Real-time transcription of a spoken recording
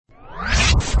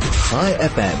Chai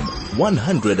FM,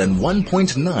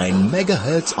 101.9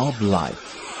 megahertz of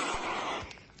life.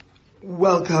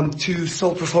 Welcome to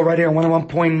Soul for Soul Radio on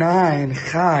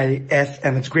 101.9 Chai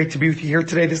FM. It's great to be with you here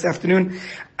today, this afternoon.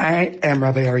 I am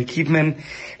Rabbi Ari Kievman,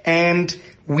 and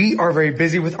we are very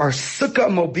busy with our Sukkah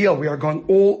Mobile. We are going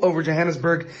all over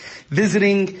Johannesburg,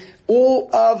 visiting all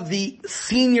of the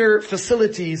senior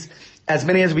facilities, as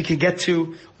many as we can get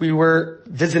to. We were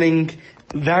visiting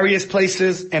various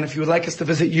places, and if you would like us to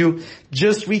visit you,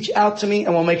 just reach out to me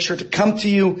and we'll make sure to come to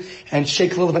you and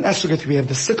shake a little bit of esrogeth. We have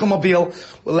the Sukkah Mobile.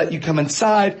 We'll let you come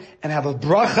inside and have a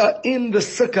bracha in the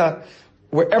Sukkah,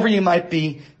 wherever you might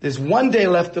be. There's one day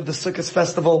left of the Sukkot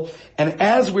Festival, and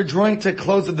as we're drawing to a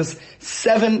close of this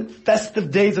 7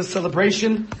 festive days of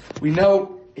celebration, we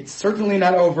know it's certainly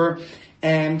not over,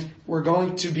 and we're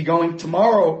going to be going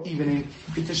tomorrow evening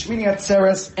into Shmini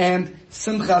Atzeres and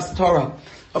Simchas Torah.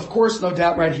 Of course, no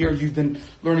doubt right here you've been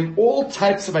learning all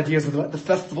types of ideas about the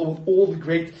festival with all the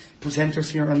great presenters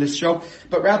here on this show.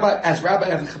 But as Rabbi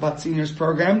of the Chabad Seniors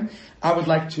Program, I would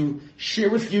like to share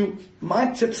with you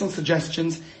my tips and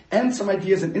suggestions and some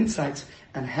ideas and insights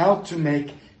on how to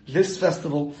make this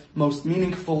festival most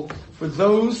meaningful for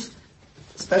those,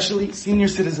 especially senior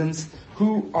citizens,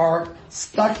 who are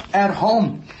stuck at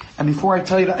home. And before I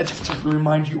tell you that, I just have to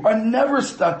remind you, are never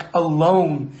stuck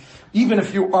alone. Even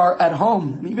if you are at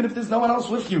home, and even if there's no one else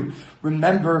with you,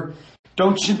 remember,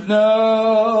 don't you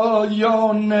know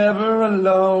you're never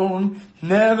alone,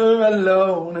 never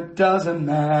alone. It doesn't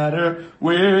matter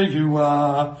where you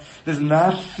are. There's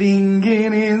nothing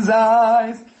in his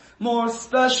eyes more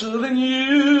special than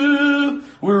you.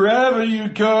 Wherever you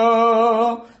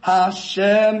go,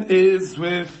 Hashem is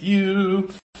with you.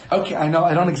 Okay, I know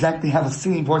I don't exactly have a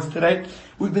singing voice today.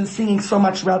 We've been singing so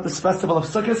much throughout this festival of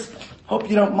Sukkot. Hope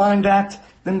you don't mind that.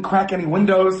 Didn't crack any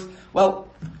windows. Well,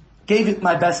 gave it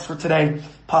my best for today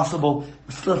possible.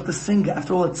 We still have to sing.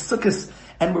 After all, it's Sukkot,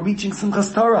 and we're reaching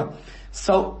Simchas Torah.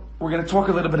 So we're going to talk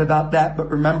a little bit about that, but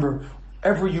remember,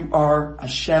 wherever you are,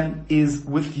 Hashem is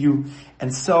with you.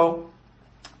 And so,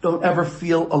 don't ever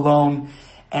feel alone.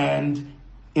 And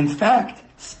in fact,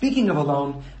 speaking of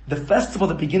alone, the festival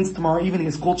that begins tomorrow evening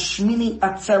is called Shmini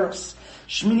Atzeres.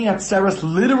 Shmini Atzeres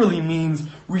literally means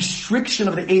restriction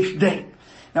of the 8th day.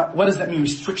 Now, what does that mean,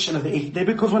 restriction of the 8th day?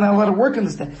 Because we're not allowed to work on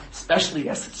this day. Especially,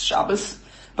 yes, it's Shabbos.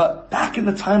 But back in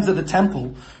the times of the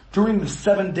temple, during the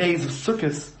 7 days of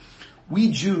Sukkot,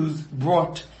 we Jews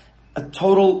brought a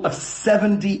total of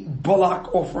 70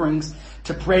 bullock offerings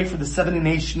to pray for the 70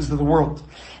 nations of the world.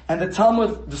 And the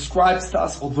Talmud describes to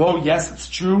us, although yes, it's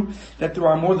true that there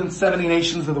are more than 70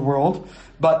 nations of the world,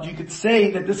 but you could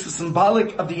say that this is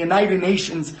symbolic of the United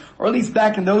Nations, or at least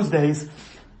back in those days,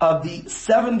 of the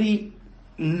 70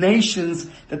 nations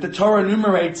that the Torah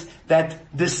enumerates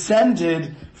that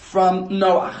descended from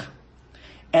Noah.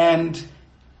 And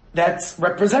that's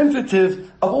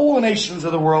representative of all the nations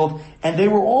of the world, and they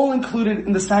were all included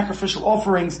in the sacrificial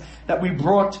offerings that we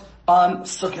brought on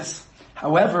Sukkot.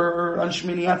 However, on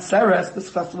Shmini Atzeres, this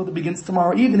festival that begins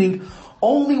tomorrow evening,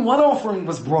 only one offering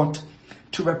was brought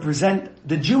to represent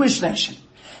the Jewish nation.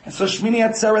 And so Shmini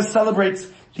Atzeres celebrates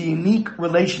the unique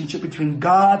relationship between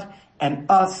God and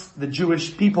us, the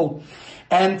Jewish people.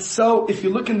 And so if you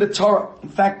look in the Torah, in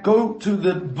fact, go to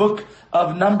the book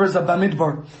of Numbers of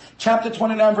Bamidbar, chapter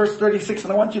 29, verse 36,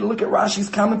 and I want you to look at Rashi's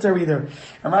commentary there.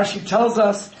 And Rashi tells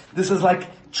us this is like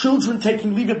children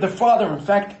taking leave of their father. In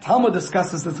fact, Talmud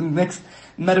discusses this in the next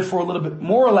metaphor a little bit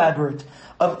more elaborate,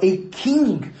 of a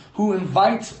king who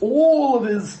invites all of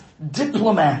his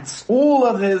diplomats, all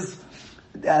of his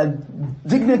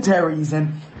dignitaries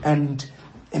and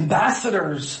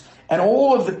ambassadors, and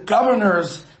all of the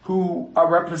governors who are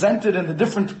represented in the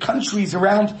different countries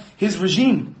around his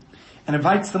regime, and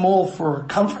invites them all for a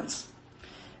conference.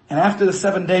 And after the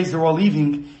 7 days they're all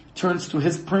leaving, he turns to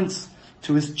his prince,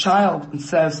 to his child, and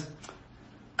says,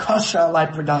 Kasha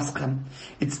alai perdaschem.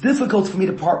 It's difficult for me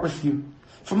to part with you.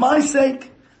 For my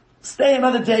sake, stay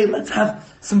another day. Let's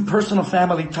have some personal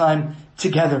family time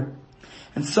together.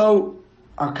 And so,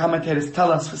 our commentators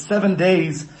tell us, for 7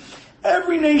 days,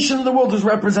 every nation in the world is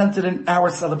represented in our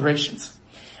celebrations.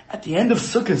 At the end of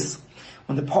Sukkot,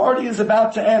 when the party is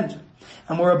about to end,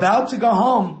 and we're about to go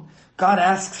home, God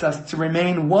asks us to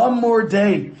remain one more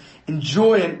day,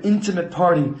 enjoy an intimate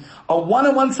party, a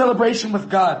one-on-one celebration with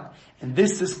God. And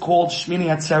this is called Shmini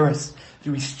Atzeres,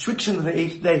 the restriction of the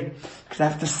 8th day. Because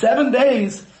after 7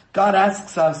 days, God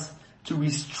asks us to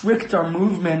restrict our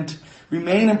movement,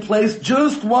 remain in place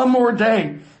just one more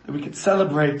day, that we could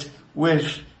celebrate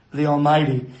with the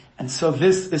Almighty. And so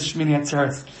this is Shmini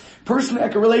Atzeres. Personally, I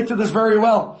can relate to this very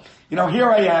well.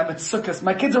 Here I am, it's Sukkot,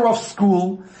 my kids are off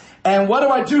school, and what do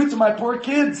I do to my poor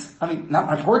kids? I mean, not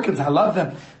my poor kids, I love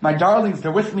them. My darlings, they're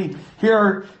with me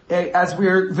here as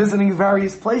we're visiting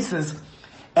various places.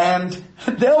 And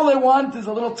all they want is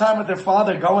a little time with their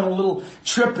father, go on a little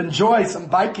trip, enjoy some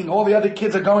biking. All the other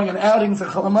kids are going on outings at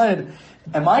Cholamayid.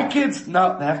 And my kids,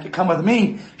 no, they have to come with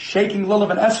me, shaking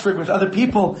lulav and esrog with other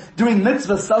people, doing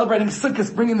mitzvahs, celebrating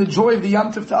Sukkot, bringing the joy of the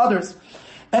Yom Tov to others.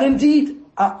 And indeed,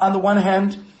 on the one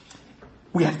hand,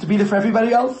 we have to be there for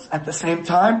everybody else. At the same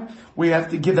time, we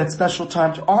have to give that special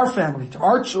time to our family, to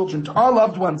our children, to our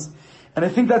loved ones. And I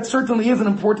think that certainly is an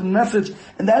important message.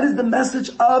 And that is the message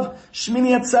of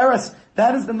Shmini Atzeres.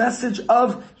 That is the message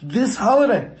of this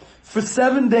holiday. For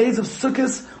 7 days of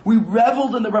Sukkot, we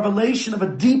reveled in the revelation of a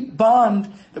deep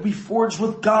bond that we forged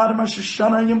with God in Rosh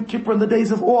Hashanah and Yom Kippur in the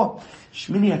days of awe.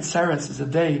 Shmini Atzeres is a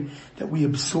day that we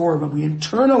absorb and we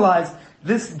internalize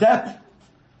this depth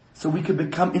so we could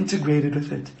become integrated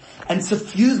with it and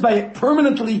suffused by it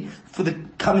permanently for the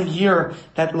coming year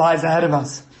that lies ahead of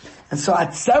us. And so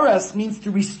Atzeres means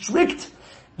to restrict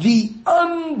the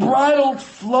unbridled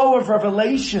flow of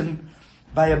revelation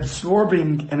by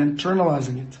absorbing and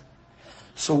internalizing it.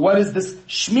 So what is this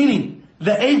Shmini?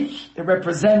 The 8th, it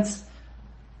represents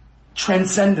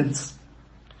transcendence.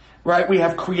 Right? We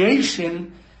have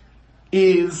creation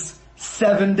is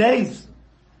 7 days.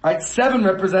 Right? 7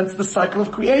 represents the cycle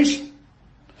of creation.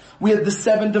 We have the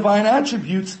 7 divine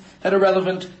attributes that are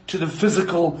relevant to the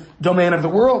physical domain of the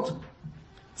world.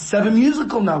 7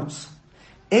 musical notes.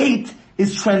 8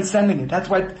 is transcending it. That's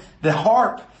why the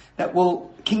harp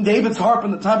King David's harp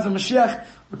in the times of Mashiach,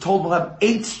 we're told will have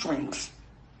 8 strings.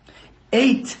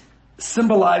 8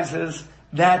 symbolizes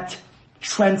that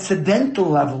transcendental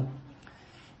level.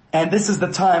 And this is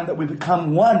the time that we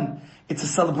become one. It's a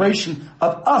celebration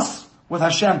of us with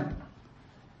Hashem.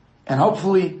 And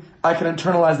hopefully I can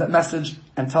internalize that message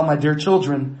and tell my dear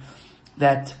children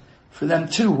that for them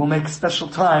too, we'll make special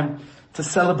time to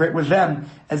celebrate with them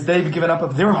as they've given up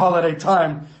of their holiday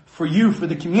time for you, for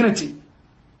the community.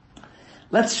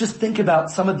 Let's just think about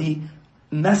some of the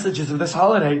messages of this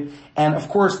holiday and of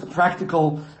course the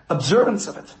practical observance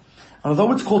of it.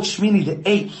 Although it's called Shmini, the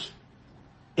 8th,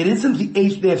 it isn't the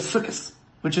 8th day of Sukkot,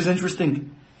 which is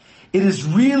interesting. It is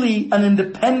really an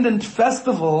independent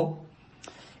festival.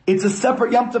 It's a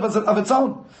separate Yom Tov of its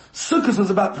own. Sukkot is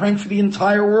about praying for the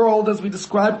entire world as we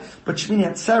described, but Shmini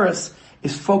Atzeres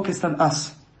is focused on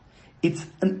us. It's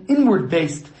an inward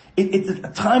based, it's a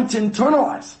time to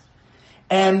internalize.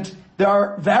 And there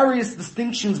are various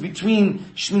distinctions between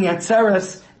Shmini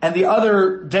Atzeres and the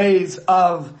other days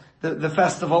of the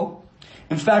festival.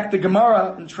 In fact, the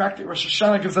Gemara in Tractate Rosh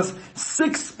Hashanah gives us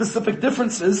 6 specific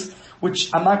differences,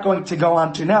 which I'm not going to go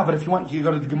on to now, but if you want, you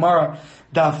can go to the Gemara,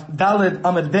 Daf Daled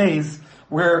Amud Beis,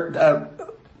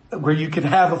 where you can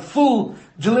have a full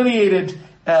delineated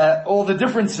all the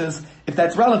differences, if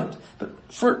that's relevant. But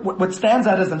what stands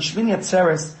out is on Shmini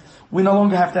Atzeres, we no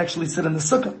longer have to actually sit in the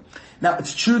sukkah. Now,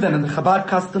 it's true that in the Chabad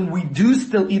custom, we do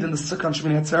still eat in the sukkah on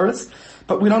Shmini Atzeres,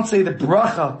 but we don't say the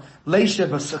bracha leishe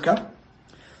b'sukkah.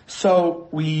 So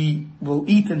we will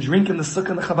eat and drink in the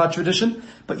sukkah in the Chabad tradition,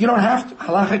 but you don't have to.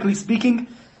 Halachically speaking,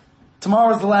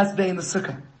 tomorrow is the last day in the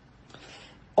sukkah.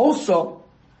 Also,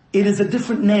 it is a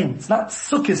different name. It's not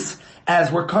Sukkot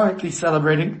as we're currently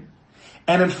celebrating.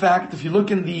 And in fact, if you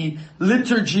look in the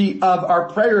liturgy of our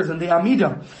prayers in the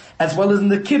Amidah, as well as in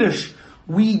the Kiddush,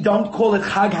 we don't call it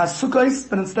Chag HaSukkos,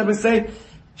 but instead we say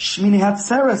Shmini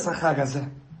Hatzeres HaChag Hazeh.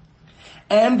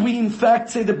 And we in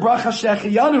fact say the Bracha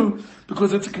She'achiyanu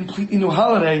because it's a completely new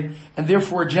holiday and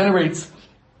therefore it generates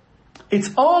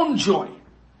its own joy.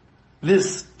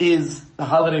 This is the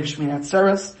holiday of Shmini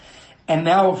Atzeres. And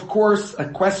now, of course, a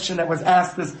question that was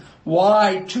asked is,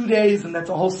 why 2 days? And that's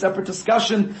a whole separate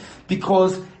discussion,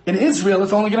 because in Israel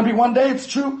it's only going to be 1 day, it's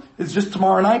true. It's just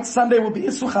tomorrow night. Sunday will be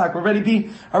Isuchak, will already be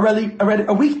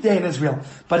a weekday in Israel.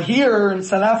 But here in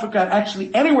South Africa, and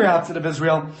actually anywhere outside of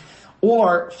Israel, all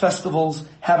our festivals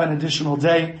have an additional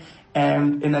day.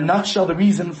 And in a nutshell, the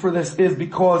reason for this is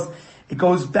because it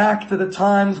goes back to the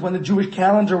times when the Jewish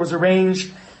calendar was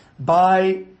arranged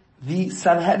by the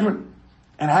Sanhedrin.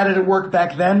 And how did it work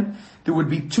back then? There would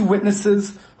be 2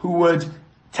 witnesses who would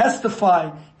testify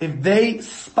if they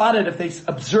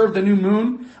observed the new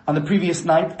moon on the previous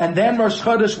night, and then Rosh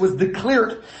Chodesh was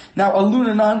declared. Now, a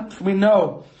lunar month, we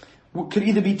know, could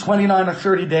either be 29 or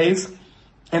 30 days.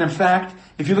 And in fact,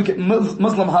 if you look at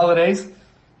Muslim holidays,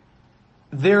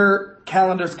 their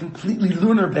calendar is completely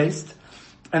lunar based.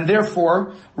 And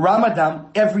therefore, Ramadan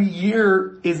every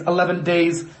year is 11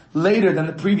 days later than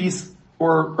the previous,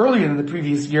 or earlier than the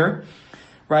previous year,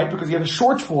 right? Because you have a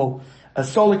shortfall a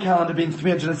solar calendar being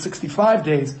 365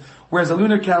 days, whereas a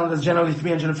lunar calendar is generally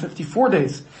 354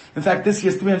 days. In fact, this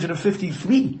year is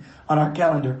 353 on our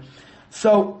calendar.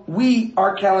 So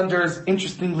our calendar is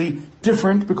interestingly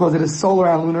different because it is solar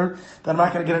and lunar. But I'm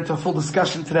not going to get into a full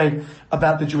discussion today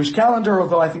about the Jewish calendar,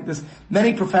 although I think there's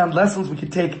many profound lessons we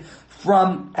could take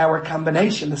from our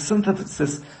combination, the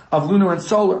synthesis of lunar and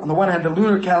solar. On the one hand, the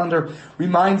lunar calendar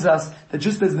reminds us that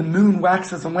just as the moon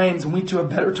waxes and wanes, and we too have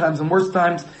better times and worse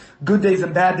times, good days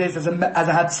and bad days, as a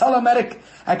Hatzalah medic,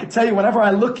 I can tell you whenever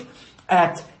I look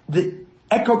at the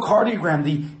echocardiogram,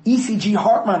 the ECG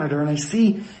heart monitor, and I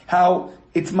see how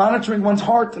it's monitoring one's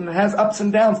heart and it has ups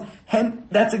and downs, and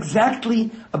that's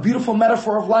exactly a beautiful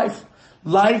metaphor of life.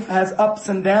 Life has ups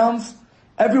and downs.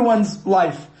 Everyone's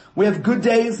life. We have good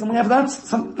days and we have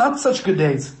not such good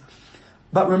days.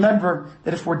 But remember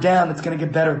that if we're down, it's going to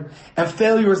get better. And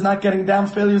failure is not getting down.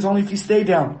 Failure is only if you stay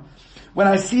down. When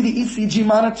I see the ECG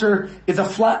monitor is a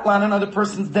flat line, another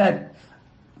person's dead.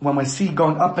 When I see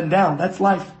going up and down, that's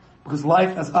life. Because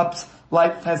life has ups,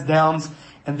 life has downs,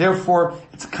 and therefore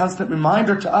it's a constant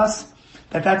reminder to us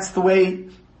that that's the way,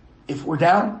 if we're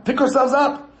down, pick ourselves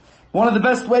up. One of the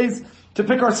best ways to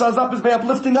pick ourselves up is by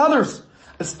uplifting others,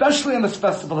 especially on this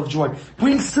festival of joy.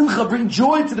 Bring simcha, bring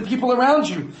joy to the people around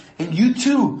you, and you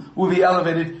too will be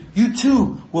elevated. You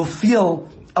too will feel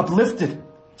uplifted.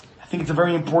 I think it's a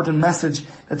very important message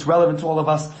that's relevant to all of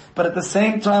us, but at the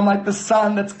same time, like the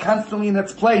sun that's constantly in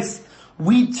its place,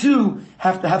 we too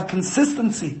have to have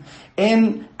consistency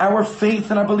in our faith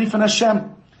and our belief in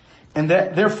Hashem. And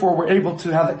that, therefore we're able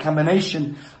to have that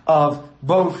combination of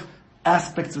both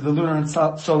aspects of the lunar and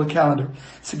solar calendar.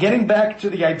 So getting back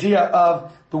to the idea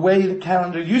of the way the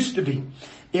calendar used to be,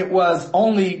 it was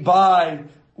only by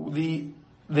the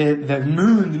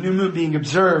moon, the new moon being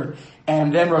observed,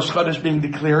 and then Rosh Chodesh being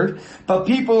declared. But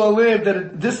people who lived at a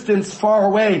distance far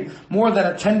away, more than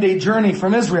a 10-day journey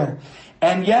from Israel.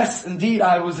 And yes, indeed,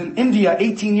 I was in India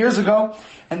 18 years ago,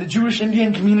 and the Jewish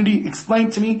Indian community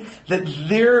explained to me that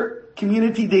their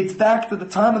community dates back to the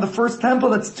time of the first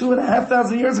temple. That's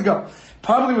 2,500 years ago.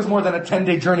 Probably was more than a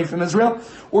 10-day journey from Israel.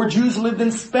 Or Jews lived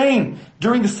in Spain.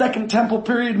 During the second temple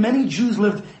period, many Jews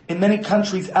lived in many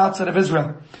countries outside of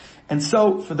Israel. And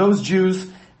so, for those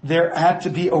Jews, there had to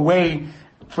be a way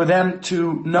for them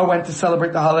to know when to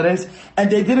celebrate the holidays. And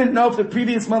they didn't know if the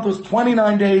previous month was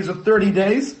 29 days or 30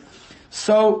 days.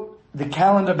 So the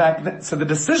calendar the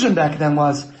decision back then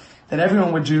was that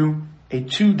everyone would do a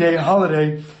 2-day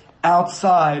holiday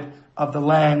outside of the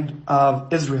land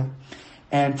of Israel.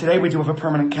 And today we do have a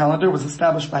permanent calendar. It was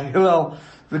established by Hillel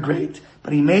the Great.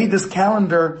 But he made this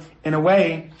calendar in a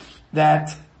way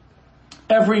that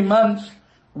every month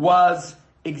was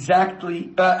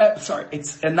exactly,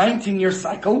 it's a 19-year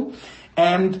cycle,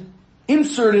 and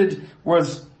inserted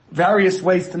was various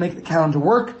ways to make the calendar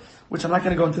work, which I'm not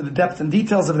going to go into the depth and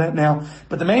details of that now.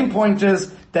 But the main point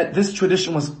is that this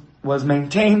tradition was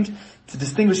maintained to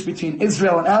distinguish between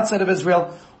Israel and outside of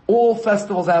Israel. All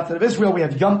festivals outside of Israel, we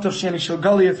have Yom Tov Sheni Shel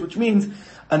Goliath, which means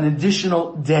an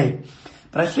additional day.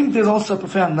 But I think there's also a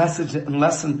profound message and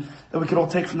lesson that we could all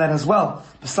take from that as well.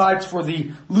 Besides for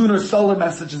the lunar solar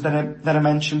messages that I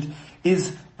mentioned,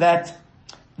 is that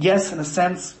yes, in a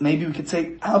sense, maybe we could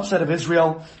say outside of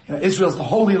Israel, Israel's the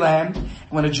Holy Land.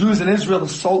 And when a Jew is in Israel, the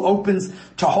soul opens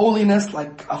to holiness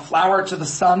like a flower to the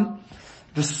sun.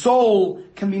 The soul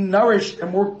can be nourished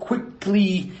and more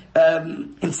quickly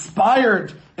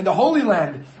inspired in the Holy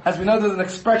Land. As we know, there's an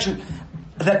expression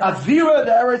that Avira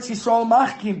the Eretz Yisrael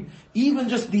Machkim, even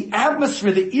just the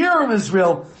atmosphere, the air of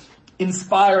Israel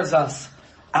inspires us.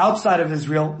 Outside of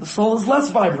Israel, the soul is less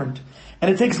vibrant.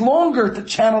 And it takes longer to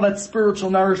channel that spiritual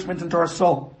nourishment into our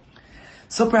soul.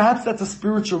 So perhaps that's a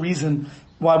spiritual reason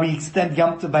why we extend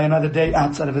Yom Tov by another day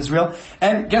outside of Israel.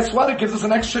 And guess what? It gives us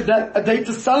an extra a day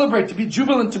to celebrate, to be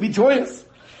jubilant, to be joyous.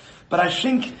 But I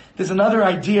think there's another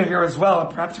idea here as well, and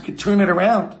perhaps we could turn it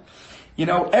around.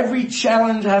 Every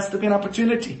challenge has to be an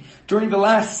opportunity. During the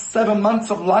last 7 months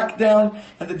of lockdown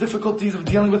and the difficulties of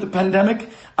dealing with the pandemic,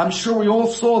 I'm sure we all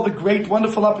saw the great,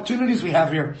 wonderful opportunities we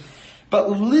have here.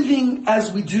 But living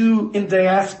as we do in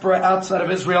diaspora outside of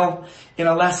Israel, in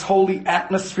a less holy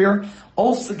atmosphere,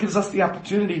 also gives us the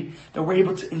opportunity that we're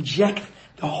able to inject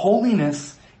the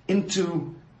holiness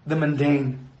into the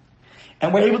mundane.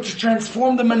 And we're able to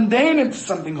transform the mundane into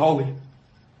something holy.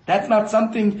 That's not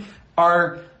something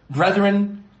our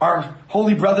brethren, our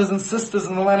holy brothers and sisters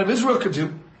in the land of Israel could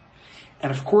do. And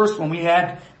of course, when we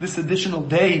had this additional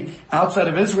day outside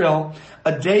of Israel,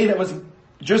 a day that was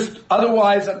just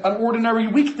otherwise an ordinary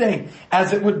weekday,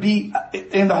 as it would be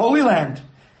in the Holy Land.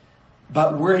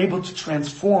 But we're able to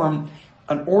transform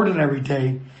an ordinary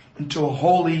day into a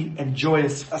holy and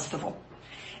joyous festival.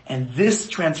 And this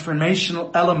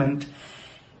transformational element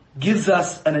gives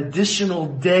us an additional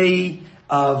day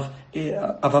of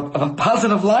a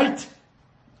positive light.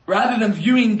 Rather than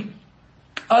viewing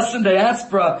us in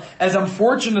diaspora as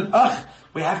unfortunate,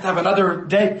 we have to have another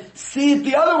day. See it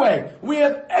the other way. We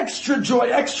have extra joy,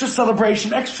 extra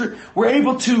celebration, we're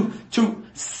able to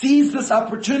seize this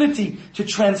opportunity to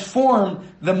transform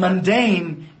the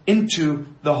mundane into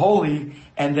the holy.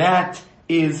 And that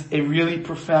is a really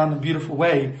profound and beautiful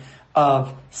way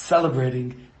of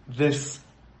celebrating this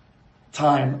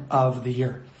time of the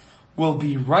year. We'll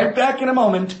be right back in a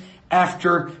moment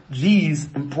after these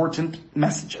important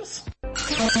messages.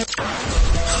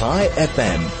 Chai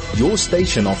FM, your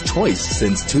station of choice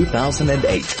since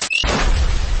 2008.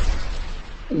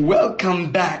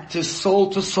 Welcome back to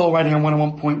Soul right here on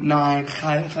 101.9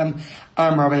 Chai FM.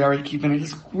 I'm Rabbi Ari Kievman. It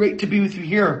is great to be with you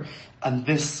here on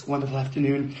this wonderful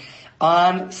afternoon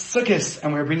on Sukkot,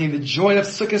 and we're bringing the joy of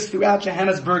Sukkot throughout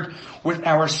Johannesburg with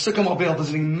our Sukkah Mobile,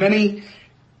 visiting many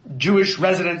Jewish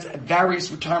residents at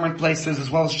various retirement places as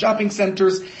well as shopping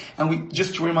centers. And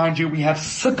just to remind you, we have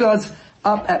sukkahs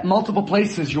up at multiple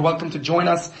places. You're welcome to join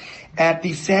us at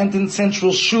the Sandton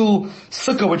Central Shul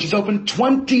Sukkah, which is open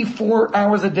 24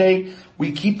 hours a day.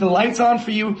 We keep the lights on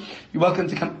for you. You're welcome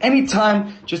to come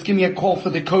anytime. Just give me a call for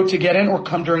the code to get in, or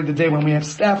come during the day when we have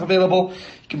staff available.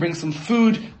 You can bring some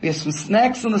food. We have some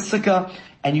snacks in the sukkah,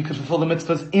 and you can fulfill the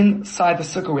mitzvahs inside the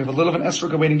sukkah. We have a little of an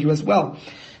esrog awaiting you as well.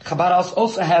 Chabad House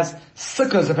also has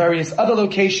sukkahs at various other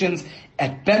locations,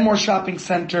 at Benmore Shopping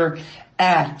Center,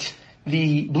 at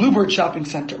the Bluebird Shopping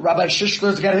Center. Rabbi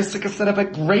Shishler's got his sukkah set up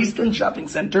at Grayston Shopping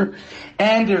Center,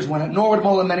 and there's one at Norwood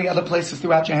Mall and many other places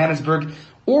throughout Johannesburg.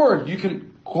 Or you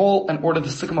can call and order the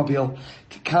Sukkah Mobile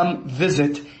to come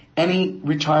visit any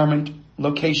retirement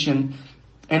location,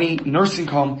 any nursing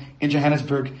home in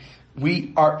Johannesburg.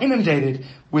 We are inundated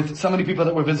with so many people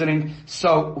that we're visiting,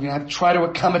 so we're going to try to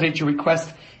accommodate your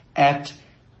request as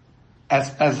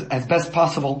best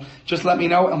possible. Just let me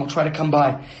know and we'll try to come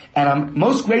by. And I'm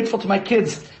most grateful to my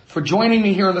kids for joining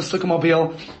me here in the Sukkah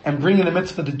Mobile and bringing the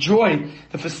mitzvah, the joy,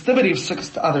 the festivity of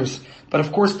Sukkot to others. But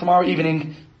of course, tomorrow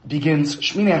evening begins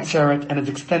Shmini Atzeret and is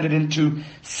extended into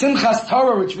Simchas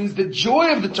Torah, which means the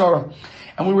joy of the Torah.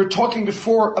 And we were talking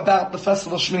before about the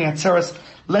festival of Shmini Atzeret.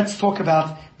 Let's talk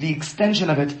about the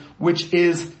extension of it, which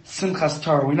is Simchas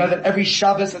Torah. We know that every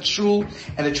Shabbos at Shul,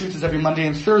 and the truth is every Monday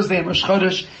and Thursday and Rosh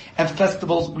Chodesh and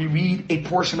festivals, we read a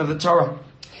portion of the Torah.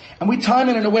 And we time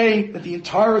it in a way that the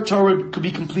entire Torah could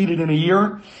be completed in a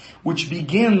year, which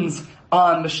begins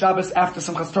on the Shabbos after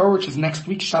Simchas Torah, which is next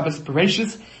week, Shabbos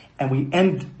Bereshis, and we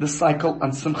end the cycle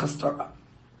on Simchas Torah.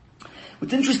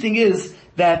 What's interesting is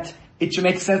that it should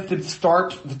make sense to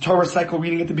start the Torah cycle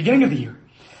reading at the beginning of the year.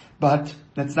 But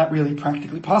that's not really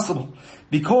practically possible,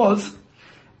 because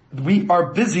we are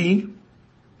busy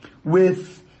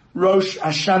with Rosh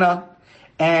Hashanah,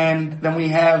 and then we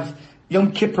have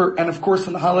Yom Kippur, and of course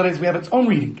in the holidays we have its own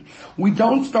reading. We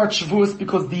don't start Shavuos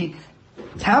because the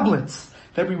tablets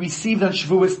that we received on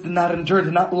Shavuos did not endure,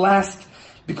 did not last,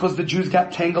 because the Jews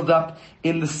got tangled up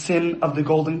in the sin of the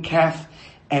golden calf.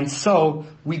 And so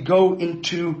we go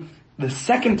into the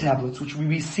second tablets, which we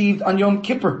received on Yom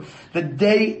Kippur, the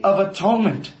Day of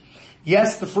Atonement.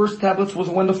 Yes, the first tablets was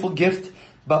a wonderful gift,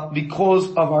 but because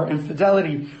of our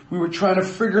infidelity, we were trying to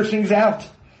figure things out,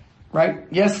 right?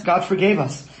 Yes, God forgave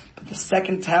us. But the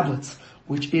second tablets,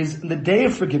 which is the Day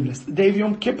of Forgiveness, the Day of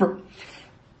Yom Kippur,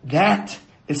 that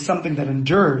is something that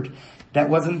endured.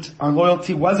 Our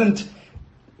loyalty wasn't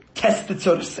tested,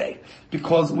 so to say,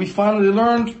 because we finally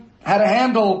learned how to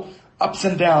handle ups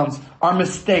and downs, our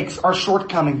mistakes, our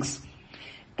shortcomings.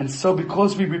 And so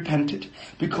because we repented,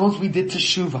 because we did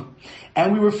teshuvah,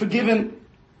 and we were forgiven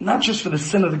not just for the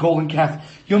sin of the golden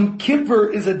calf, Yom Kippur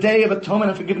is a day of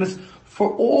atonement and forgiveness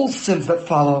for all sins that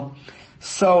follow.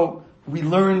 So we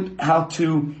learned how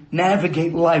to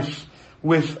navigate life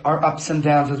with our ups and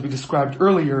downs, as we described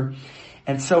earlier.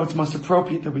 And so it's most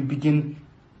appropriate that we begin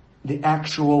the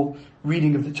actual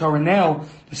reading of the Torah now,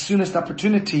 the soonest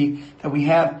opportunity that we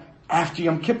have after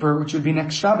Yom Kippur, which would be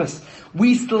next Shabbos.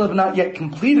 We still have not yet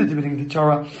completed the reading of the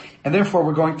Torah, and therefore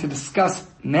we're going to discuss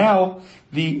now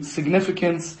the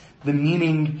significance, the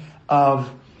meaning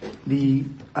of the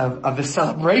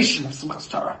celebration of Simchas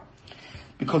Torah,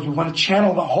 because we want to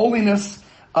channel the holiness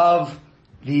of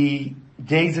the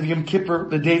days of Yom Kippur,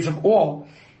 the days of awe,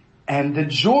 and the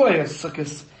joy of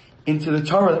Sukkot into the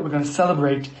Torah that we're going to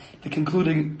celebrate, the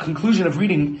conclusion of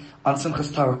reading on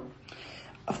Simchas Torah.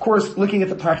 Of course, looking at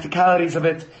the practicalities of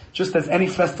it, just as any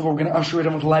festival, we're going to usher it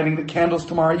in with lighting the candles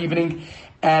tomorrow evening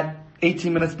at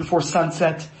 18 minutes before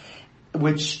sunset,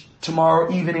 which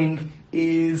tomorrow evening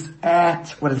is at,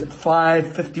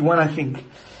 5:51 I think.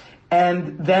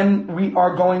 And then we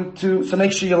are going to, so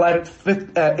make sure you light it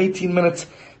 18 minutes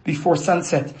before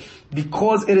sunset.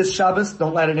 Because it is Shabbos,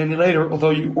 don't light it any later, although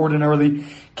you ordinarily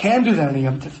can do that on the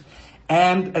Yom Tov.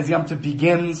 And as Yom Tov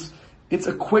begins, it's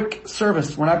a quick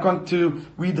service. We're not going to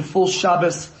read the full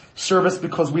Shabbos service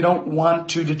because we don't want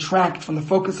to detract from the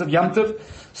focus of Yom Tov.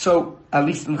 So, at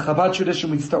least in the Chabad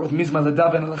tradition, we start with Mizmar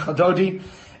L'Daven and L'Chadodi,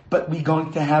 but we're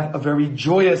going to have a very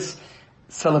joyous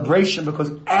celebration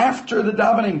because after the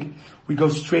davening, we go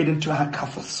straight into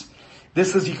Hakafos.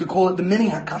 This is, you could call it the mini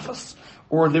Hakafos,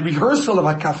 or the rehearsal of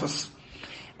Hakafos.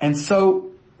 And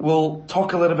so, we'll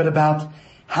talk a little bit about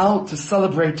how to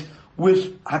celebrate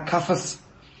with Hakafos.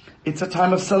 It's a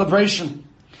time of celebration.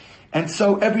 And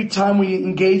so every time we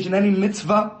engage in any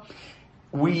mitzvah,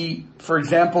 we, for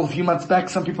example, a few months back,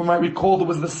 some people might recall there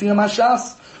was the Siyam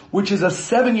HaShas, which is a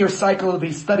 7-year cycle of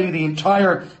the study of the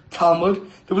entire Talmud.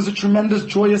 There was a tremendous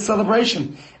joyous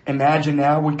celebration. Imagine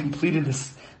now we completed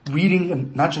this reading,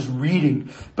 and not just reading,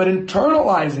 but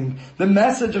internalizing the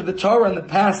message of the Torah in the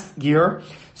past year.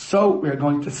 So we're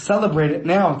going to celebrate it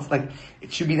now. It's like,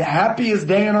 it should be the happiest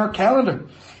day in our calendar.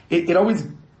 It always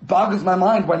boggles my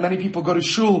mind why many people go to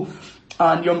shul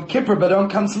on Yom Kippur, but don't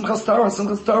come Simchas Torah.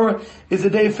 Simchas Torah is a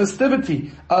day of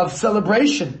festivity, of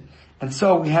celebration. And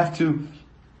so we have to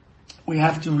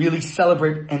really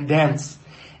celebrate and dance.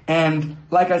 And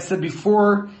like I said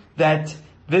before, that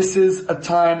this is a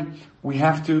time we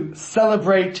have to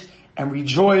celebrate and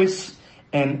rejoice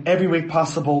in every way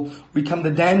possible. We become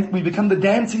the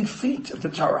dancing feet of the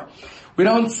Torah. We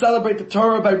don't celebrate the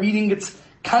Torah by reading its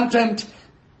content.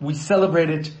 We celebrate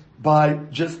it by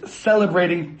just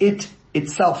celebrating it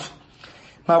itself.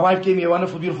 My wife gave me a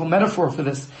wonderful, beautiful metaphor for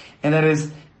this, and that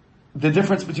is the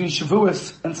difference between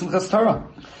Shavuos and Simchas Torah.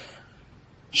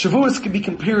 Shavuos could be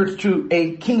compared to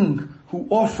a king who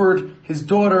offered his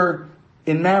daughter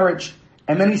in marriage,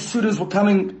 and many suitors were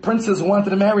coming, princes who wanted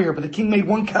to marry her, but the king made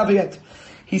one caveat.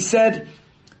 He said,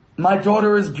 my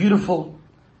daughter is beautiful.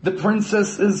 The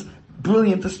princess is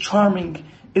brilliant, is charming,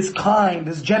 is kind,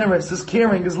 is generous, is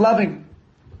caring, is loving.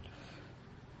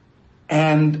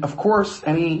 And of course,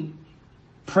 any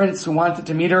prince who wanted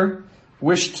to meet her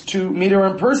wished to meet her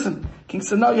in person. King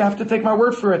said, no, you have to take my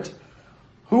word for it.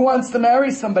 Who wants to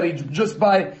marry somebody just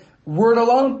by word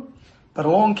alone? But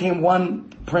along came one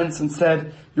prince and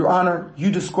said, Your Honor,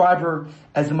 you describe her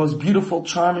as the most beautiful,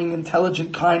 charming,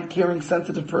 intelligent, kind, caring,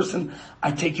 sensitive person.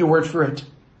 I take your word for it.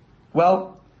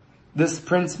 Well, this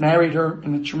prince married her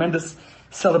in a tremendous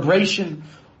celebration,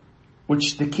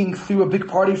 which the king threw a big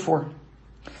party for.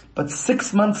 But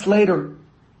 6 months later,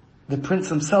 the prince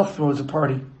himself throws a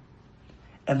party.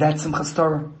 And that's Simchas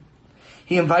Torah.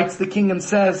 He invites the king and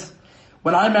says,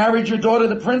 when I married your daughter,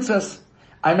 the princess,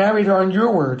 I married her on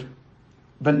your word.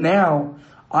 But now,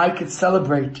 I could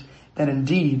celebrate that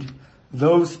indeed,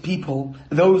 those people,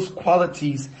 those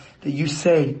qualities that you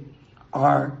say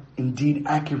are indeed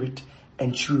accurate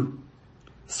and true.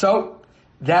 So,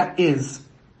 that is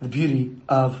the beauty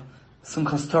of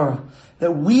Simchas Torah,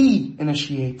 that we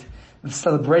initiate the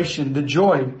celebration, the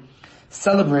joy,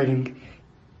 celebrating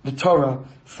the Torah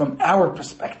from our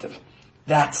perspective.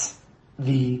 That's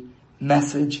the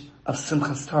message of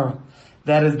Simchas Torah.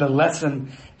 That is the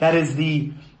lesson. That is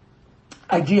the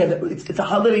idea that it's a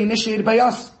holiday initiated by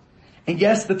us. And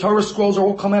yes, the Torah scrolls are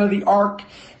all come out of the ark,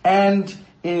 and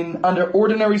under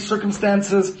ordinary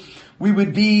circumstances, we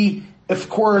would be, of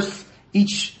course,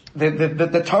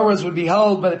 the Torahs would be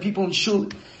held by the people in shul.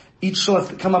 Each shul has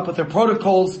to come up with their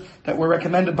protocols that were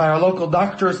recommended by our local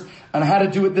doctors on how to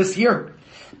do it this year.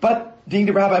 But being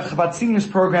the rabbi of Chabad Seniors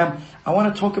program, I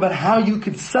want to talk about how you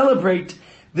could celebrate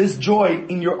this joy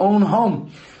in your own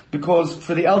home. Because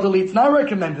for the elderly, it's not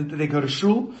recommended that they go to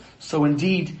shul. So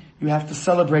indeed, you have to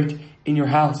celebrate in your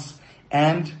house.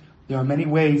 And there are many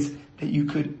ways that you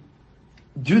could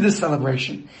do this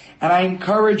celebration. And I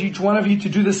encourage each one of you to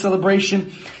do this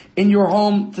celebration in your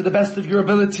home to the best of your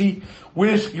ability,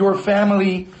 with your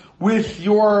family, with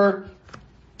your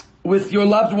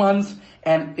loved ones.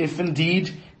 And if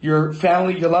indeed your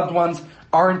family, your loved ones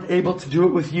aren't able to do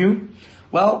it with you,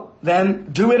 well,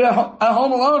 then do it at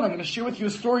home alone. I'm going to share with you a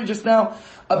story just now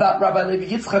about Rabbi Levi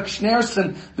Yitzchak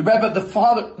Schneerson, the Rebbe, the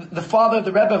father of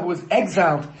the Rebbe who was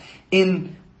exiled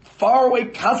in faraway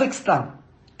Kazakhstan,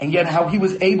 and yet how he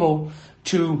was able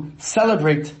to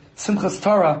celebrate Simchas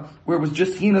Torah, where it was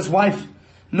just he and his wife.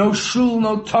 No shul,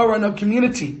 no Torah, no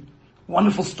community.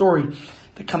 Wonderful story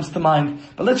that comes to mind.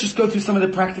 But let's just go through some of the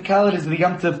practicalities of the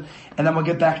Yom Tov, and then we'll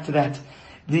get back to that.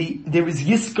 There is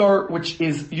Yizkar, which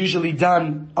is usually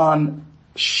done on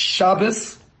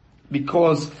Shabbos,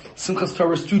 because Simchas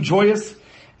Torah is too joyous.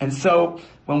 And so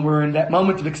when we're in that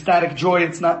moment of ecstatic joy,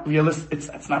 it's not realistic,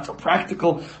 it's not so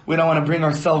practical. We don't want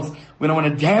to we don't want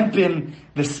to dampen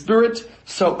the spirit.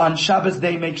 So on Shabbos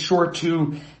day, make sure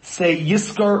to say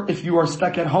Yiskar if you are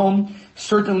stuck at home.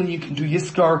 Certainly you can do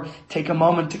Yiskar. Take a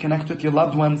moment to connect with your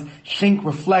loved ones. Think,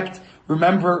 reflect,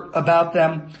 remember about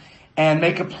them, and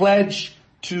make a pledge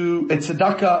to a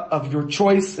tzedakah of your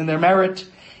choice and their merit,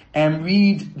 and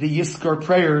read the Yiskar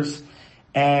prayers,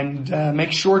 and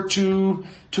make sure to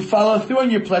follow through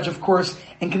on your pledge, of course,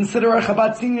 and consider our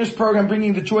Chabad Seniors program,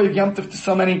 bringing the joy of Yom Tov to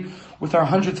so many with our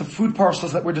hundreds of food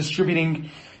parcels that we're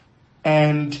distributing.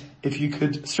 And if you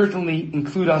could certainly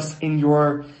include us in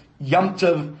your Yom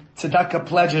Tov tzedakah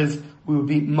pledges, we would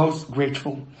be most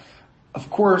grateful. Of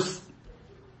course,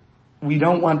 we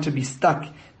don't want to be stuck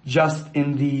just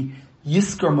in the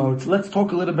Yiskar mode. So let's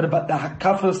talk a little bit about the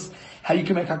Hakafos, how you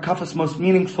can make Hakafos most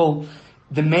meaningful.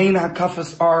 The main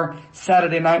Hakafos are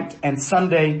Saturday night and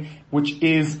Sunday, which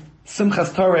is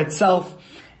Simchas Torah itself.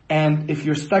 And if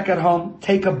you're stuck at home,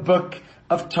 take a book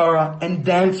of Torah and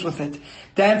dance with it.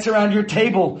 Dance around your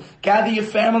table. Gather your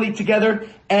family together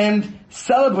and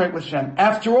celebrate with them.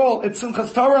 After all, it's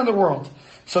Simchas Torah in the world.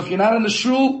 So if you're not in the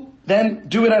shul, then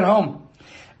do it at home.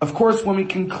 Of course, when we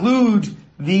conclude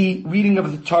the reading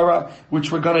of the Torah,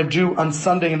 which we're going to do on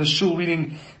Sunday in the shul,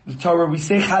 reading the Torah, we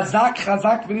say Chazak,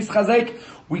 Chazak, V'nis Chazek.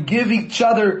 We give each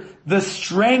other the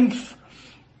strength,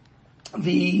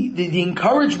 the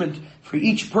encouragement for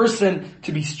each person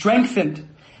to be strengthened.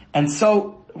 And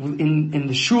so in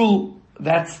the shul,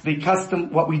 that's the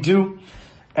custom, what we do.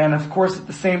 And of course, at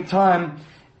the same time,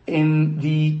 in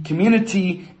the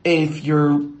community, if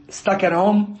you're stuck at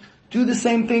home, do the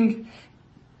same thing.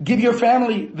 Give your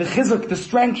family the chizuk, the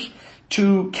strength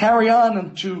to carry on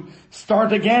and to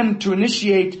start again, to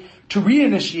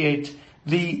reinitiate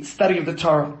the study of the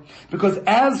Torah. Because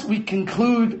as we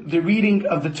conclude the reading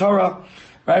of the Torah,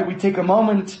 right, we take a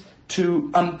moment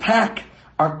to unpack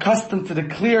our custom to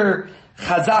declare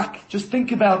chazak. Just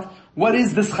think about, what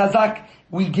is this chazak?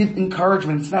 We give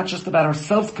encouragement. It's not just about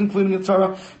ourselves concluding the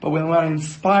Torah, but we want to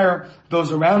inspire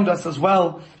those around us as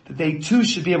well, that they too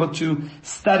should be able to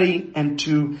study and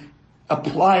to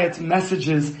apply its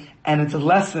messages and its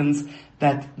lessons,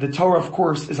 that the Torah, of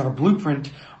course, is our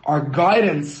blueprint, our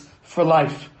guidance for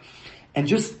life. And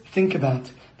just think about,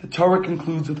 the Torah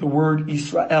concludes with the word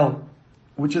Israel,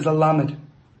 which is a lamed.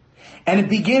 And it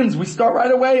begins, we start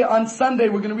right away on Sunday,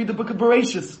 we're going to read the book of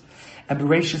Bereshis. And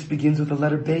Bereshis begins with the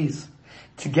letter Beis.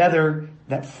 Together,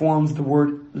 that forms the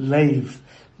word Lev.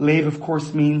 Lev, of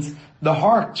course, means the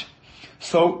heart.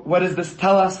 So what does this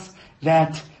tell us?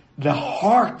 That the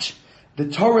heart, the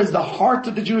Torah is the heart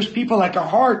of the Jewish people, like a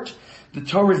heart. The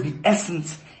Torah is the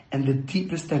essence and the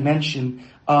deepest dimension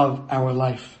of our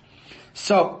life.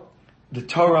 So, the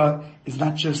Torah is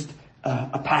not just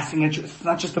a passing interest. It's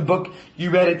not just a book,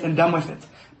 you read it and done with it.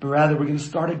 But rather, we're going to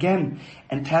start again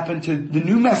and tap into the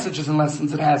new messages and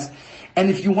lessons it has. And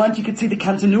if you want, you could see the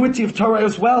continuity of Torah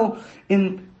as well,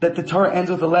 in that the Torah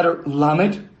ends with the letter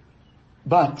Lamed.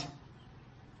 But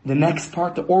the next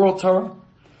part, the oral Torah,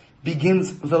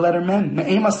 begins with the letter Mem,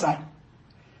 Me'emasai.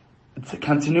 It's the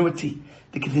continuity,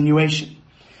 the continuation.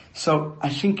 So I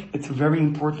think it's a very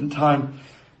important time,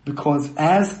 because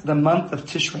as the month of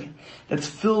Tishrei, that's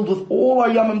filled with all our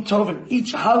Yamim Tovim,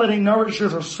 each holiday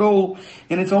nourishes our soul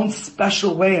in its own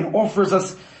special way and offers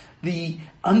us the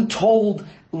untold,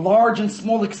 large and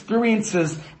small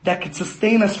experiences that could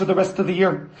sustain us for the rest of the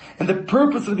year. And the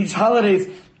purpose of these holidays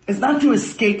is not to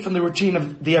escape from the routine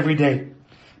of the everyday,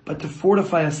 but to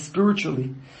fortify us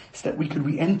spiritually, so that we could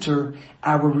re-enter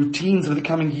our routines of the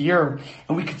coming year,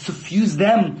 and we could suffuse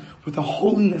them with the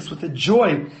holiness, with the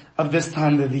joy of this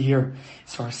time of the year.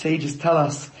 So our sages tell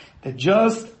us that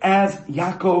just as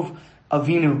Yaakov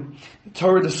Avinu, the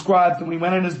Torah describes, when we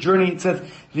went on his journey, it says,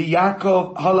 the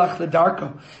Yaakov halach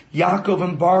ledarko. Yaakov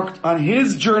embarked on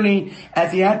his journey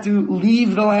as he had to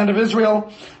leave the land of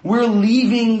Israel. We're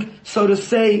leaving, so to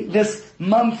say, this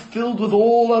month filled with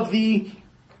all of the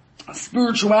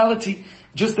spirituality.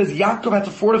 Just as Yaakov had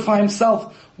to fortify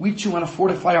himself, we too want to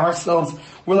fortify ourselves.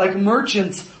 We're like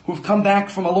merchants who've come back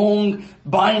from a long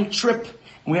buying trip,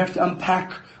 and we have to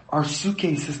unpack our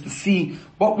suitcases to see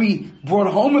what we brought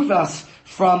home with us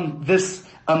from this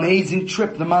amazing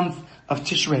trip, the month of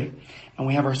Tishrei. And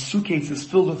we have our suitcases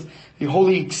filled with the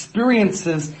holy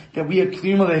experiences that we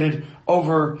accumulated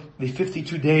over the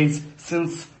 52 days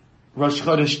since Rosh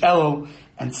Chodesh Elul.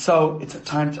 And so it's a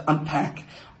time to unpack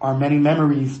our many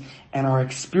memories and our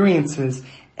experiences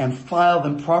and file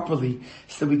them properly,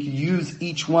 so that we can use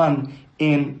each one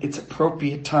in its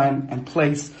appropriate time and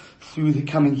place through the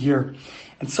coming year.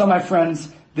 And so, my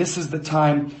friends, this is the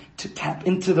time to tap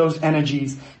into those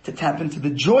energies, to tap into the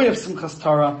joy of Simchas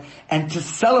Torah, and to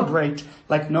celebrate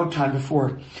like no time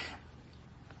before.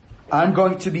 I'm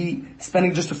going to be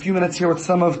spending just a few minutes here with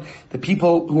some of the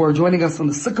people who are joining us on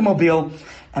the Sukkah Mobile,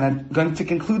 and I'm going to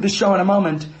conclude the show in a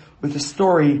moment with the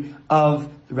story of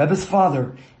the Rebbe's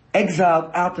father,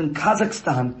 exiled out in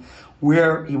Kazakhstan,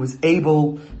 where he was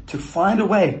able to find a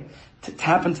way to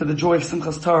tap into the joy of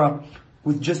Simchas Torah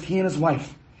with just he and his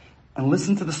wife. And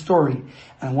listen to the story,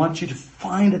 and I want you to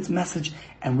find its message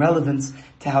and relevance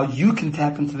to how you can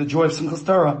tap into the joy of Simchas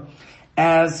Torah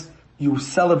as you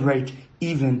celebrate,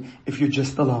 even if you're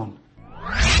just alone.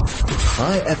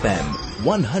 Chai FM,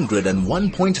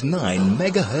 101.9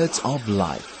 megahertz of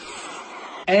life.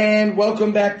 And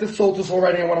welcome back to Soul to Soul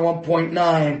Radio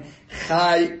 101.9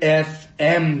 Chai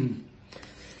FM.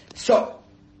 So,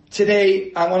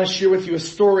 today I want to share with you a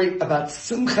story about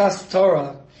Simchas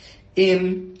Torah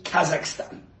in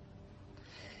Kazakhstan.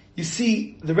 You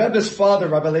see, the Rebbe's father,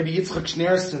 Rabbi Levi Yitzchak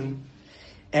Schneerson,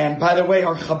 and by the way,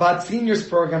 our Chabad Seniors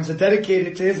programs are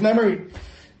dedicated to his memory.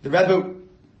 The Rebbe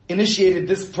initiated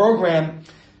this program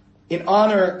in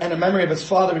honor and in memory of his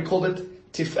father. We called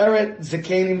it Tiferet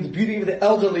Zekenim, the beauty of the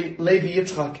elderly Levi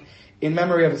Yitzchak, in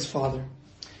memory of his father.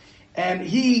 And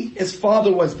his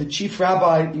father was the chief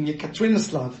rabbi in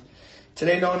Yekaterinoslav,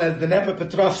 today known as the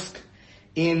Dnepropetrovsk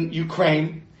in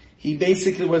Ukraine. He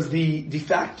basically was the de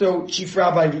facto chief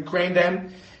rabbi of Ukraine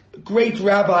then. A great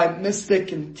rabbi,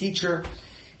 mystic, and teacher.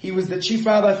 He was the chief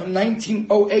rabbi from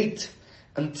 1908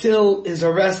 until his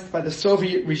arrest by the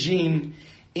Soviet regime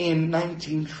in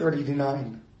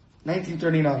 1939.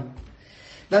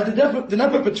 Now, the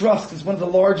Dnepropetrovsk is one of the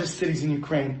largest cities in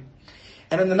Ukraine.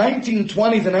 And in the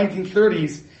 1920s and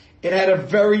 1930s, it had a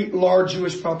very large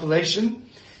Jewish population.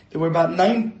 There were about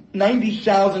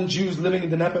 90,000 Jews living in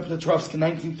the Dnepropetrovsk in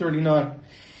 1939.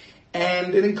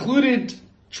 And it included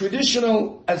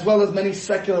traditional as well as many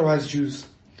secularized Jews.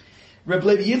 Reb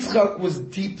Levi Yitzchak was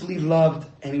deeply loved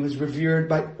and he was revered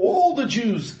by all the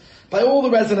Jews, by all the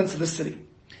residents of the city.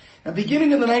 Now,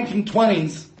 beginning in the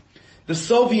 1920s, the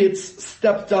Soviets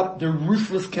stepped up their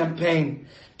ruthless campaign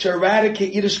to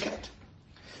eradicate Yiddishkeit,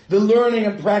 the learning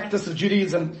and practice of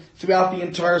Judaism throughout the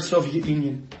entire Soviet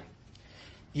Union.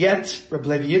 Yet, Reb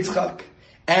Levi Yitzchak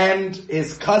and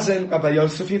his cousin, Rabbi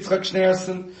Yosef Yitzchak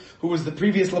Schneerson, who was the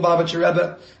previous Lubavitcher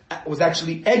Rebbe, was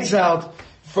actually exiled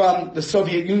from the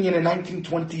Soviet Union in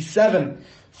 1927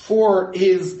 for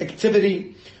his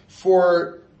activity,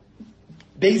 for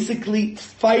basically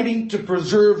fighting to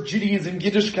preserve Judaism,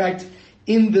 Yiddishkeit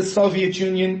in the Soviet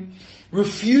Union,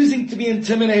 refusing to be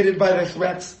intimidated by their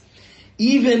threats.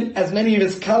 Even as many of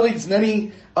his colleagues,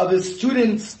 many of his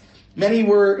students, many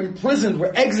were imprisoned,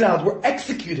 were exiled, were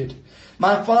executed.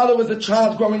 My father was a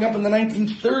child growing up in the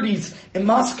 1930s in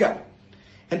Moscow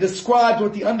and described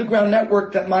what the underground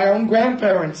network that my own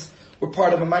grandparents were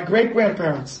part of and my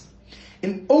great-grandparents.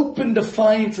 In open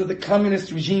defiance of the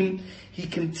communist regime, he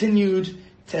continued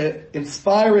to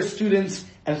inspire his students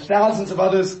and thousands of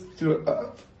others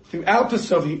throughout the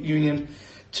Soviet Union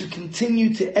to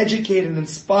continue to educate and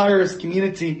inspire his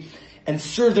community and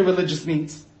serve their religious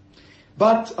needs.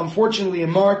 But unfortunately, in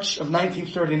March of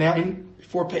 1939,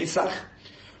 before Pesach,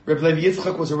 Reb Levi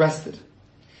Yitzchak was arrested.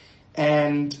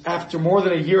 And after more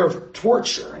than a year of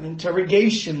torture and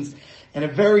interrogations and a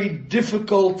very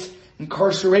difficult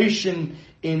incarceration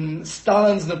in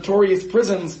Stalin's notorious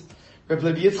prisons, Reb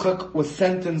Levi Yitzchak was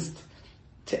sentenced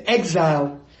to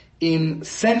exile in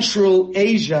Central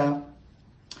Asia,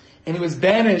 and he was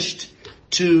banished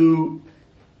to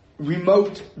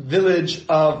remote village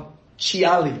of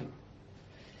Chiali.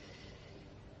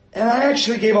 And I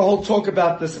actually gave a whole talk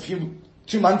about this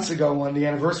 2 months ago on the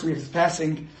anniversary of his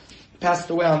passing. He passed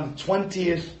away on the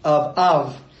 20th of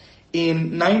Av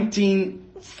in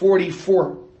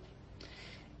 1944.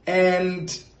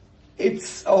 And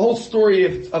it's a whole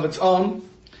story of its own,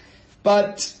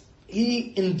 but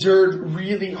he endured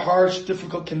really harsh,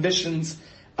 difficult conditions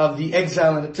of the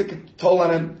exile, and it took a toll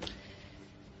on him.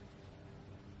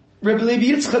 Rebbe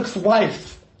Levi Yitzchak's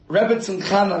wife, Rebbetzin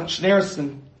Chana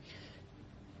Schneerson,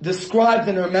 described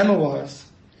in her memoirs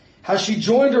how she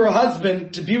joined her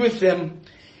husband to be with him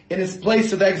in his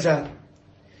place of exile.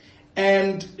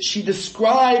 And she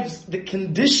describes the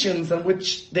conditions in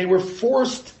which they were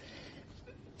forced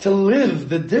to live,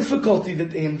 the difficulty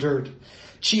that they endured.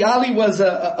 Chiali was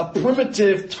a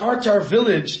primitive Tartar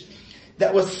village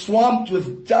that was swamped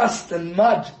with dust and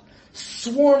mud.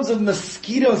 Swarms of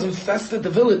mosquitoes infested the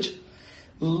village.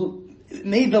 It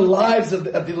made the lives of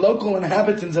the local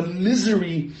inhabitants a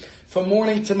misery from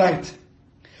morning to night.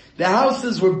 The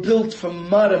houses were built from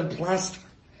mud and plaster.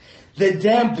 The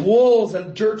damp walls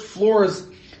and dirt floors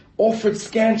offered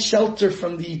scant shelter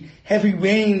from the heavy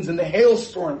rains and the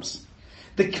hailstorms,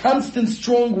 the constant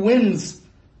strong winds,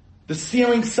 the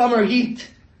searing summer heat,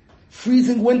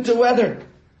 freezing winter weather.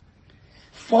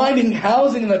 Finding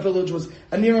housing in that village was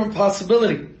a near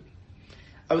impossibility.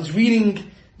 I was reading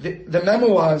the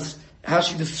memoirs, how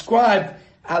she described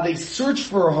how they searched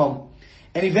for a home.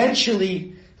 And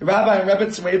eventually, the rabbi and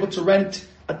rebbetzin were able to rent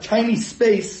a tiny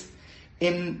space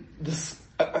in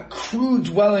a crude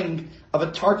dwelling of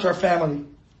a Tartar family.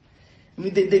 I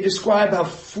mean, they describe how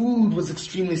food was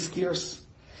extremely scarce,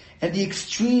 and the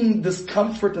extreme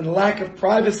discomfort and lack of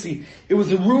privacy. It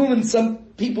was a room in some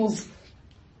people's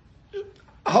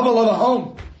hovel of a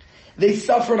home. They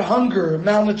suffered hunger,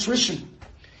 malnutrition.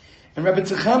 And Rabbi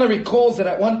Tzachana recalls that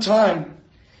at one time,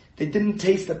 they didn't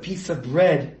taste a piece of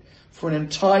bread for an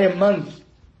entire month.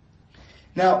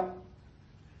 Now,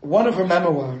 one of her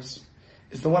memoirs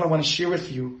is the one I want to share with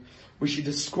you, where she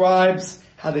describes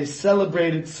how they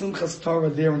celebrated Simchas Torah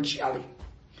there in Chiali.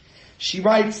 She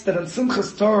writes that on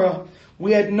Simchas Torah,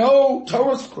 we had no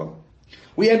Torah scroll.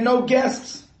 We had no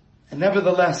guests. And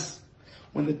nevertheless,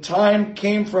 when the time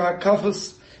came for our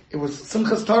kafas, it was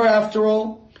Simchas Torah after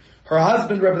all. Her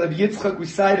husband, Rabbi Levi Yitzchak,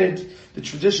 recited the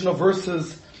traditional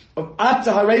verses of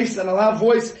Ata Hareis in a loud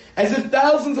voice, as if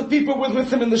thousands of people were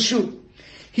with him in the shul.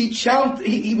 He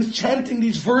was chanting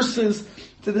these verses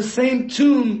to the same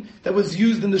tune that was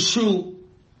used in the shul.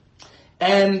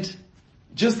 And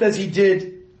just as he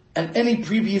did in any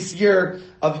previous year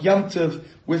of Yom Tov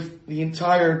with the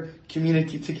entire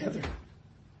community together.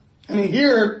 I mean,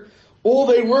 here, all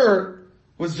they were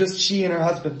was just she and her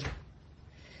husband.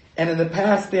 And in the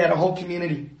past, they had a whole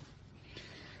community.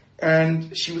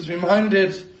 And she was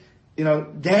reminded,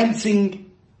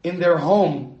 dancing in their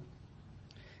home.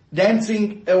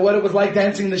 Dancing, what it was like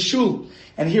dancing in the shul.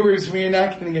 And here he was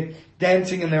reenacting it,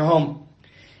 dancing in their home.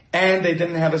 And they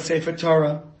didn't have a Sefer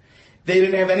Torah. They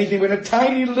didn't have anything but a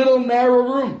tiny little narrow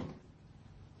room.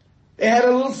 They had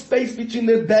a little space between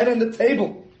the bed and the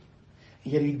table.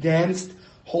 And yet he danced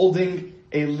holding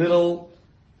a little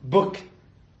book.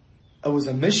 It was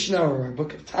a Mishnah or a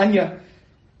book of Tanya,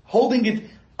 holding it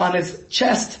on his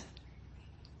chest,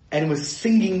 and was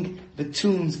singing the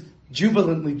tunes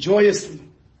jubilantly, joyously,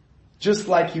 just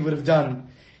like he would have done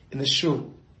in the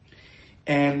shul.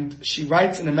 And she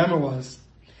writes in the memoirs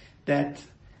that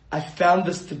I found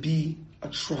this to be a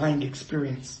trying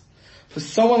experience. For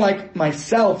someone like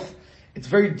myself, it's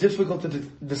very difficult to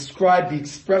describe the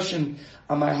expression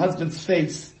on my husband's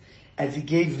face as he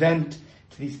gave vent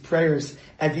to these prayers,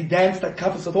 as he danced at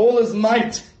kafas with all his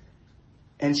might.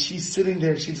 And she's sitting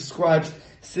there, she describes,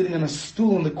 sitting on a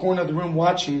stool in the corner of the room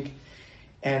watching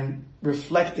and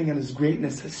reflecting on his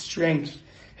greatness, his strength,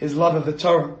 his love of the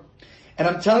Torah. And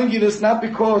I'm telling you this not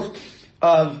because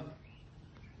of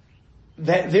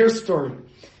their story,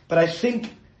 but I think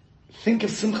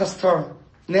of Simchas Torah.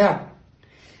 Now,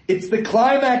 it's the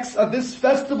climax of this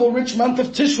festival-rich month of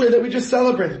Tishrei that we just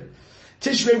celebrated.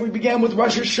 Tishrei, we began with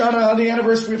Rosh Hashanah on the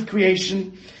anniversary of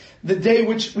creation, the day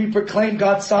which we proclaim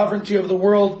God's sovereignty over the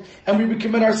world, and we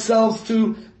recommit ourselves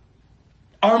to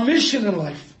our mission in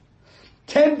life.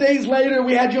 10 days later,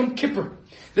 we had Yom Kippur,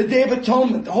 the Day of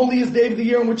Atonement, the holiest day of the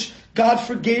year in which God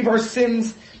forgave our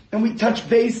sins, and we touched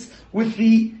base with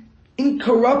the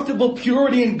incorruptible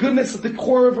purity and goodness at the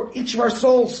core of each of our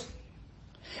souls.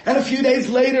 And a few days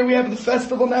later, we have the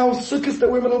festival now of Sukkot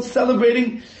that we're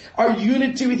celebrating our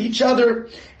unity with each other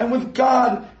and with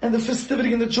God and the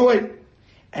festivity and the joy.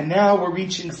 And now we're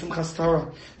reaching Simchas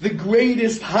Torah, the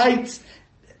greatest heights,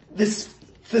 this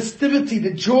festivity,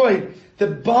 the joy, the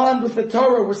bond with the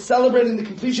Torah. We're celebrating the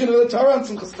completion of the Torah on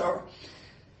Simchas Torah.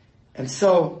 And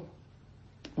so,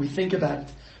 we think about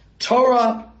it.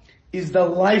 Torah is the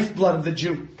lifeblood of the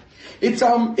Jew. It's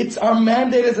our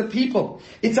mandate as a people.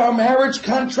 It's our marriage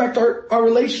contract, our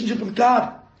relationship with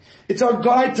God. It's our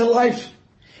guide to life.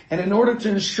 And in order to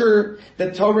ensure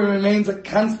that Torah remains a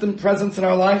constant presence in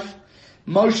our life,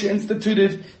 Moshe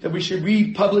instituted that we should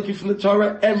read publicly from the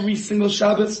Torah every single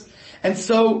Shabbos. And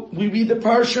so we read the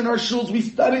Parsha in our shuls, we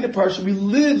study the Parsha, we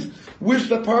live with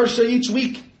the Parsha each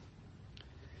week.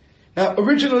 Now,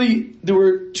 originally, there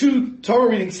were 2 Torah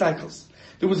reading cycles.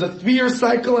 There was a 3-year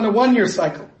cycle and a 1-year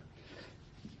cycle.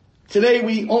 Today,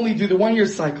 we only do the 1-year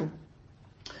cycle.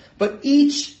 But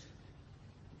each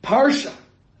Parsha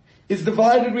is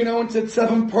divided, we know, into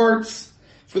 7 parts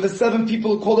for the 7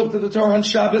 people who called up to the Torah on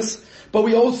Shabbos. But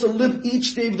we also live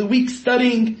each day of the week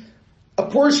studying a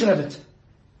portion of it.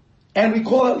 And we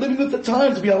call that living with the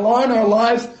times. We align our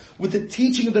lives with the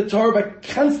teaching of the Torah by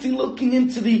constantly looking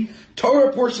into the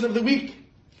Torah portion of the week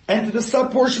and to the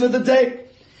sub-portion of the day.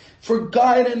 for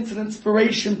guidance and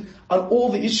inspiration on all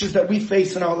the issues that we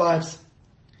face in our lives.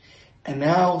 And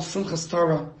now, Simchas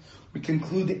Torah, we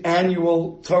conclude the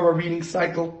annual Torah reading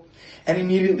cycle and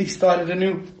immediately started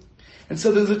anew. And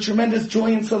so there's a tremendous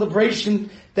joy and celebration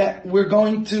that we're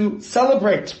going to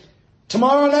celebrate.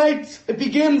 Tomorrow night, it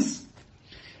begins.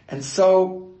 And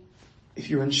so, if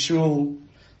you're in shul,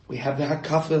 we have the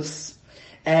Hakafas,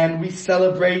 and we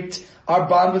celebrate our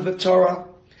bond with the Torah.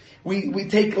 We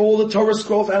take all the Torah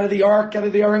scrolls out of the Ark, out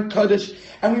of the Aron Kodesh,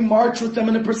 and we march with them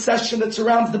in a procession that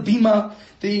surrounds the Bima,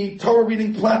 the Torah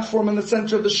reading platform in the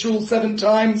center of the shul 7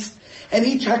 times. And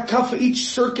each hakafa, each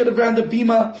circuit around the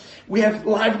bima, we have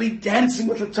lively dancing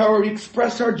with the Torah. We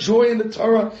express our joy in the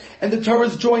Torah, and the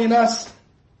Torah's joy in us.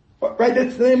 Right?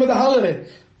 That's the name of the holiday.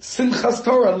 Simchas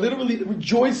Torah, literally the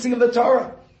rejoicing of the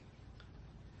Torah.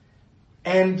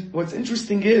 And what's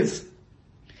interesting is,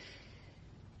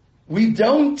 we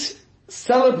don't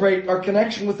celebrate our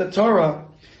connection with the Torah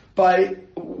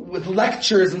with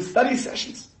lectures and study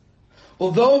sessions.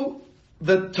 Although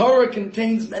the Torah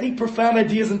contains many profound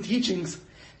ideas and teachings,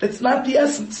 that's not the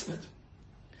essence of it.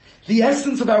 The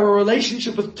essence of our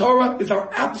relationship with Torah is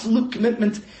our absolute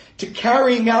commitment to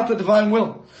carrying out the divine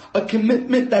will. A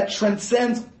commitment that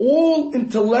transcends all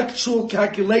intellectual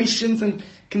calculations and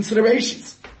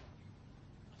considerations.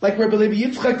 Like Rabbi Levi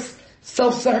Yitzchak's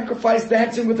self-sacrifice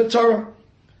dancing with the Torah.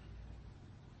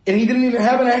 And he didn't even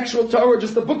have an actual Torah,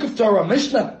 just a book of Torah,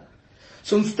 Mishnah.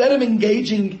 So instead of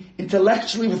engaging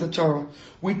intellectually with the Torah,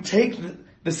 we take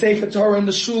the Sefer Torah in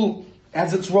the shul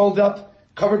as it's rolled up,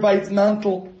 covered by its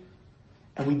mantle,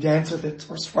 and we dance with it.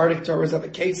 Or Sephardic Torahs have a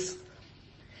case.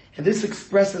 And this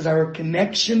expresses our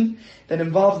connection that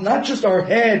involves not just our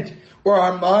head or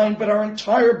our mind, but our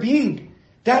entire being.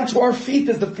 Down to our feet,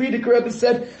 as the Frierdiker Rebbe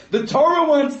said, the Torah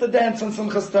wants to dance on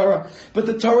Simchas Torah, but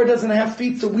the Torah doesn't have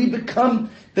feet, so we become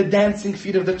the dancing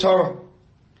feet of the Torah.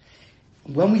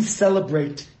 When we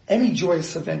celebrate any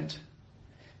joyous event,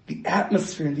 the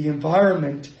atmosphere and the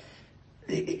environment,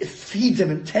 it feeds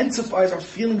and intensifies our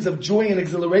feelings of joy and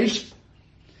exhilaration.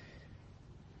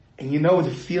 And you know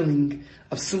the feeling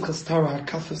of Simchas Torah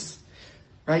HaKafas,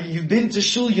 right? You've been to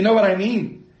shul, you know what I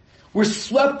mean. We're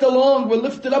swept along, we're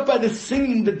lifted up by the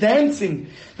singing, the dancing,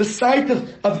 the sight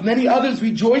of many others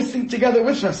rejoicing together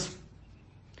with us.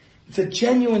 It's a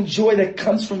genuine joy that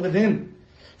comes from within,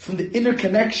 from the inner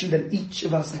connection that each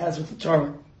of us has with the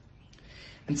Torah.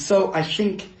 And so I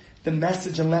think the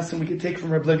message and lesson we can take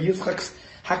from Rabbi Levi Yitzchak's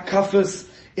Hakafas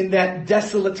in that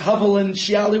desolate hovel in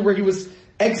Shiali where he was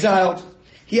exiled.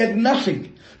 He had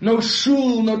nothing. No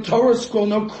shul, no Torah scroll,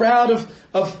 no crowd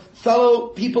of fellow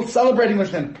people celebrating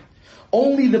with him.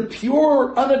 Only the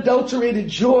pure, unadulterated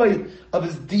joy of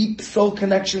his deep soul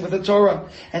connection with the Torah.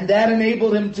 And that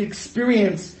enabled him to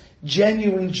experience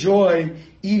genuine joy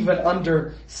even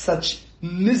under such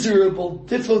miserable,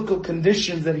 difficult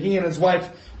conditions that he and his wife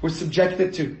were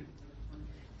subjected to.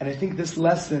 And I think this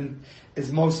lesson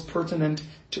is most pertinent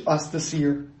to us this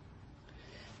year.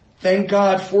 Thank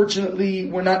God, fortunately,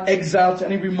 we're not exiled to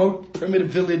any remote primitive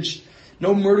village.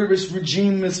 No murderous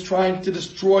regime is trying to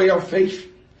destroy our faith.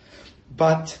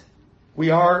 But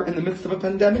we are in the midst of a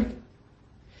pandemic.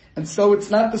 And so it's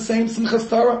not the same Simchas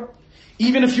Torah.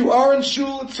 Even if you are in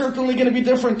shul, it's certainly going to be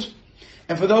different.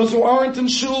 And for those who aren't in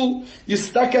shul, you're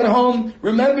stuck at home,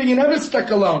 remember you're never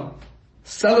stuck alone.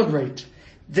 Celebrate.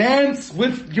 Dance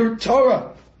with your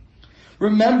Torah.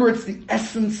 Remember it's the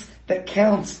essence that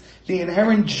counts. The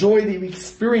inherent joy that we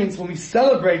experience when we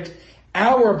celebrate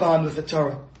our bond with the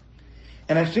Torah.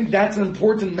 And I think that's an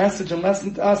important message and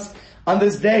lesson to us on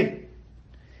this day,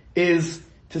 is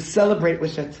to celebrate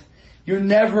with it. You're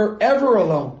never ever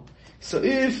alone. So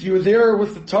if you're there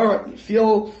with the Torah, you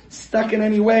feel stuck in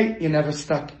any way, you're never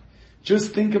stuck.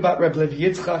 Just think about Reb Levi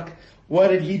Yitzchak. What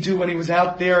did he do when he was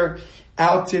out there,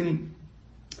 out in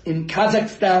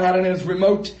Kazakhstan, out in his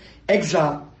remote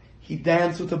exile? He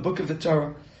danced with the book of the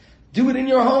Torah. Do it in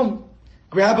your home.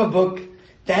 Grab a book,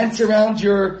 dance around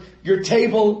your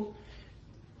table,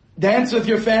 dance with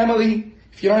your family.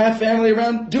 If you don't have family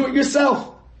around, do it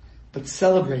yourself. But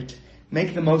celebrate.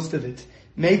 Make the most of it.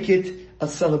 Make it a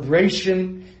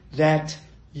celebration that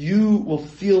you will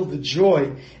feel the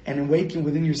joy and awaken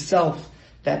within yourself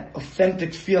that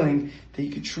authentic feeling that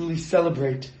you could truly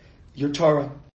celebrate your Torah.